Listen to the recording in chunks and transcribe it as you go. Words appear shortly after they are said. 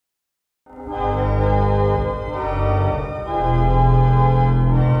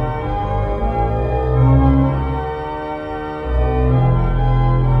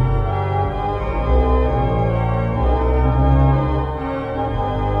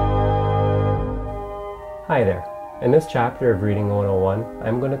Hi there. In this chapter of Reading 101,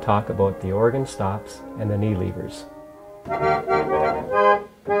 I'm going to talk about the organ stops and the knee levers.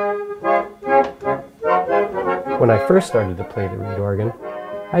 When I first started to play the reed organ,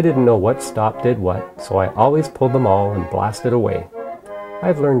 I didn't know what stop did what, so I always pulled them all and blasted away.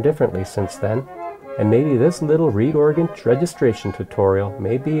 I've learned differently since then, and maybe this little reed organ registration tutorial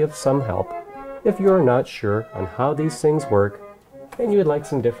may be of some help if you are not sure on how these things work and you would like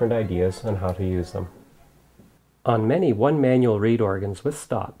some different ideas on how to use them. On many one-manual reed organs with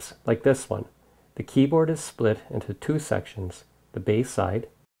stops, like this one, the keyboard is split into two sections, the bass side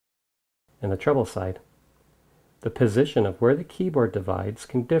and the treble side. The position of where the keyboard divides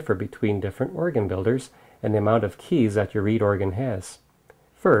can differ between different organ builders and the amount of keys that your reed organ has.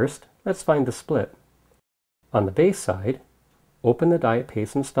 First, let's find the split. On the bass side, open the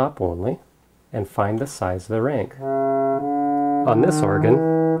diapason stop only and find the size of the rank. On this organ,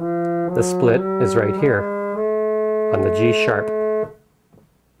 the split is right here on the G sharp.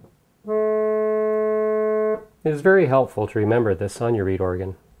 It is very helpful to remember this on your reed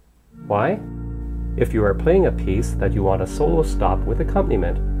organ. Why? If you are playing a piece that you want a solo stop with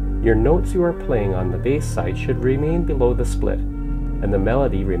accompaniment, your notes you are playing on the bass side should remain below the split, and the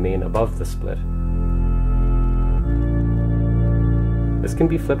melody remain above the split. This can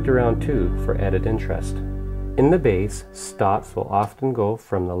be flipped around too for added interest. In the bass, stops will often go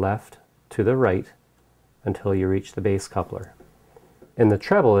from the left to the right until you reach the bass coupler. In the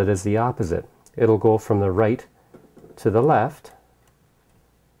treble, it is the opposite. It'll go from the right to the left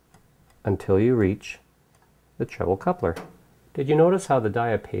until you reach the treble coupler. Did you notice how the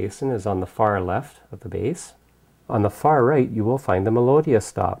diapason is on the far left of the bass? On the far right, you will find the melodia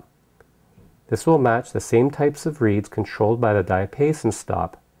stop. This will match the same types of reeds controlled by the diapason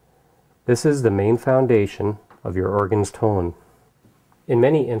stop. This is the main foundation of your organ's tone. In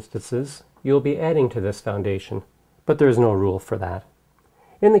many instances, you will be adding to this foundation, but there is no rule for that.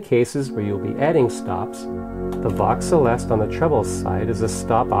 In the cases where you will be adding stops, the vox celeste on the treble side is a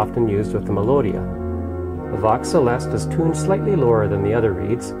stop often used with the melodia. The vox celeste is tuned slightly lower than the other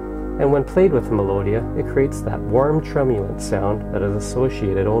reeds, and when played with the melodia, it creates that warm tremulant sound that is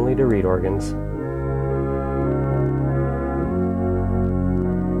associated only to reed organs.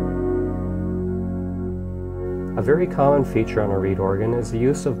 A very common feature on a reed organ is the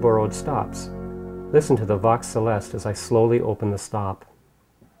use of borrowed stops. Listen to the vox celeste as I slowly open the stop.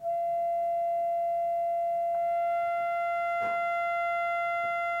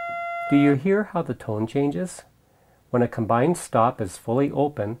 Do you hear how the tone changes? When a combined stop is fully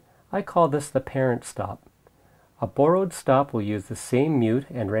open, I call this the parent stop. A borrowed stop will use the same mute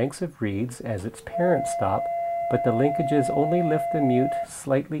and ranks of reeds as its parent stop, but the linkages only lift the mute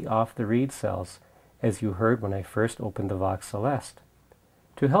slightly off the reed cells, as you heard when I first opened the vox celeste.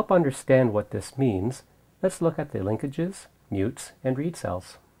 To help understand what this means, let's look at the linkages, mutes, and reed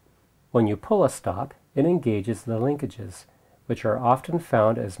cells. When you pull a stop, it engages the linkages, which are often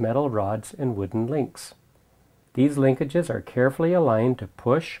found as metal rods and wooden links. These linkages are carefully aligned to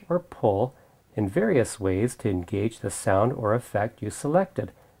push or pull in various ways to engage the sound or effect you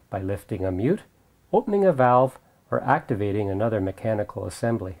selected by lifting a mute, opening a valve, or activating another mechanical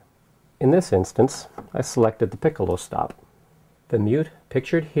assembly. In this instance, I selected the piccolo stop. The mute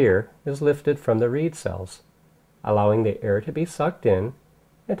pictured here is lifted from the reed cells, allowing the air to be sucked in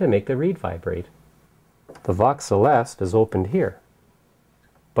and to make the reed vibrate. The vox celeste is opened here,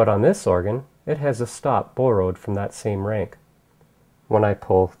 but on this organ, it has a stop borrowed from that same rank. When I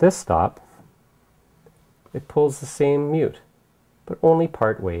pull this stop, it pulls the same mute, but only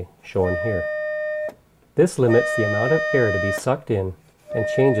part way, shown here. This limits the amount of air to be sucked in and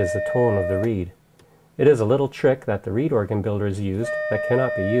changes the tone of the reed. It is a little trick that the reed organ builders used that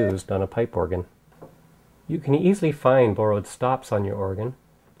cannot be used on a pipe organ. You can easily find borrowed stops on your organ.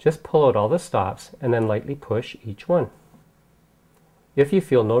 Just pull out all the stops and then lightly push each one. If you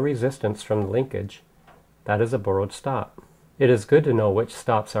feel no resistance from the linkage, that is a borrowed stop. It is good to know which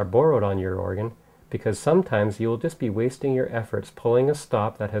stops are borrowed on your organ, because sometimes you will just be wasting your efforts pulling a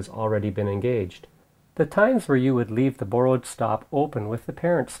stop that has already been engaged. The times where you would leave the borrowed stop open with the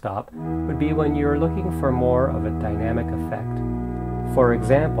parent stop would be when you are looking for more of a dynamic effect. For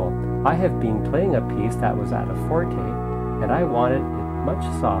example, I have been playing a piece that was at a forte, and I wanted it much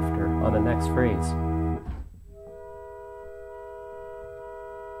softer on the next phrase.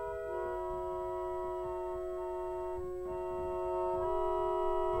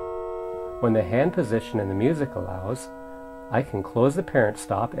 When the hand position in the music allows, I can close the parent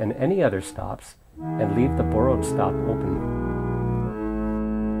stop and any other stops and leave the borrowed stop open.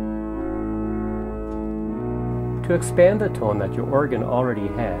 To expand the tone that your organ already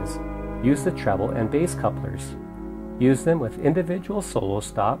has, Use the treble and bass couplers. Use them with individual solo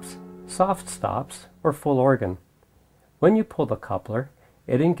stops, soft stops, or full organ. When you pull the coupler,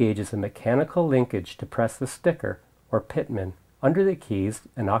 it engages a mechanical linkage to press the sticker, or pitman, under the keys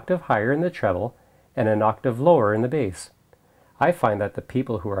an octave higher in the treble and an octave lower in the bass. I find that the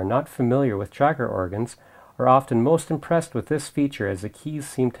people who are not familiar with tracker organs are often most impressed with this feature, as the keys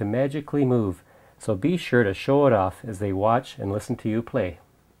seem to magically move, so be sure to show it off as they watch and listen to you play.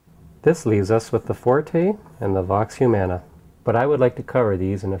 This leaves us with the forte and the vox humana, but I would like to cover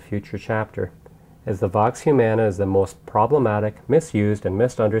these in a future chapter, as the vox humana is the most problematic, misused, and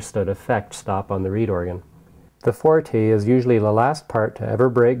misunderstood effect stop on the reed organ. The forte is usually the last part to ever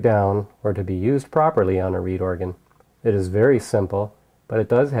break down or to be used properly on a reed organ. It is very simple, but it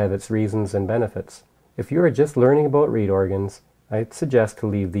does have its reasons and benefits. If you are just learning about reed organs, I'd suggest to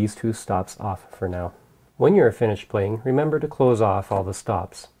leave these two stops off for now. When you are finished playing, remember to close off all the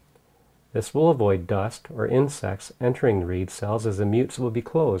stops. This will avoid dust or insects entering the reed cells, as the mutes will be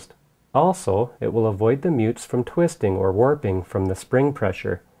closed. Also, it will avoid the mutes from twisting or warping from the spring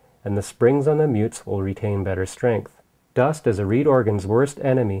pressure, and the springs on the mutes will retain better strength. Dust is a reed organ's worst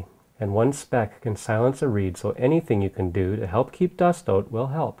enemy, and one speck can silence a reed, so anything you can do to help keep dust out will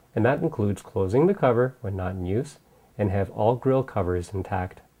help, and that includes closing the cover when not in use and have all grill covers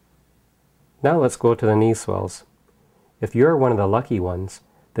intact. Now let's go to the knee swells. If you are one of the lucky ones,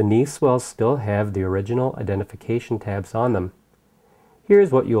 the knee swells still have the original identification tabs on them.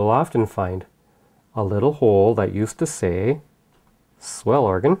 Here's what you will often find: a little hole that used to say swell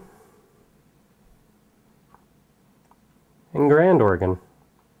organ and grand organ.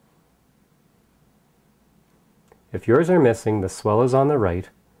 If yours are missing, the swell is on the right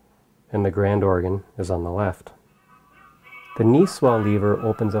and the grand organ is on the left. The knee swell lever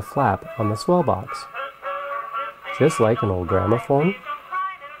opens a flap on the swell box, just like an old gramophone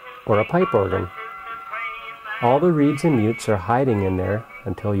or a pipe organ. All the reeds and mutes are hiding in there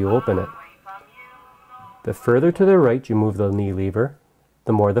until you open it. The further to the right you move the knee lever,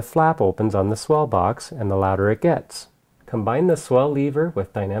 the more the flap opens on the swell box and the louder it gets. Combine the swell lever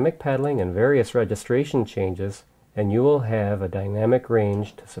with dynamic pedaling and various registration changes, and you will have a dynamic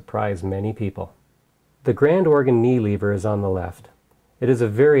range to surprise many people. The grand organ knee lever is on the left. It is a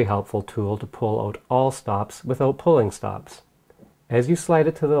very helpful tool to pull out all stops without pulling stops. As you slide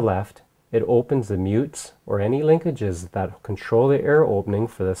it to the left, it opens the mutes or any linkages that control the air opening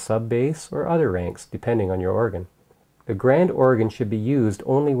for the sub-bass or other ranks, depending on your organ. The grand organ should be used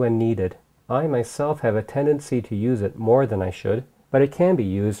only when needed. I myself have a tendency to use it more than I should, but it can be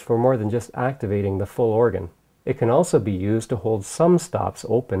used for more than just activating the full organ. It can also be used to hold some stops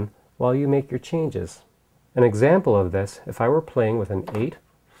open while you make your changes. An example of this, if I were playing with an 8,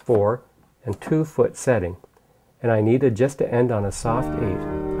 4, and 2 foot setting, and I needed just to end on a soft 8,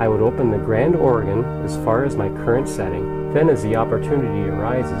 I would open the grand organ as far as my current setting. Then as the opportunity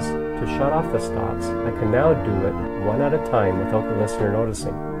arises to shut off the stops, I can now do it one at a time without the listener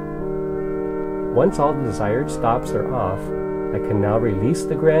noticing. Once all the desired stops are off, I can now release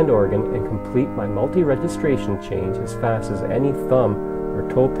the grand organ and complete my multi-registration change as fast as any thumb or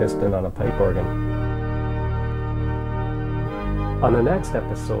toe piston on a pipe organ. On the next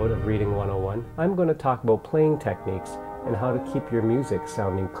episode of Reading 101, I'm going to talk about playing techniques and how to keep your music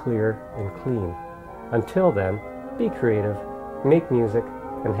sounding clear and clean. Until then, be creative, make music,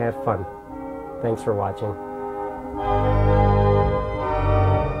 and have fun. Thanks for watching.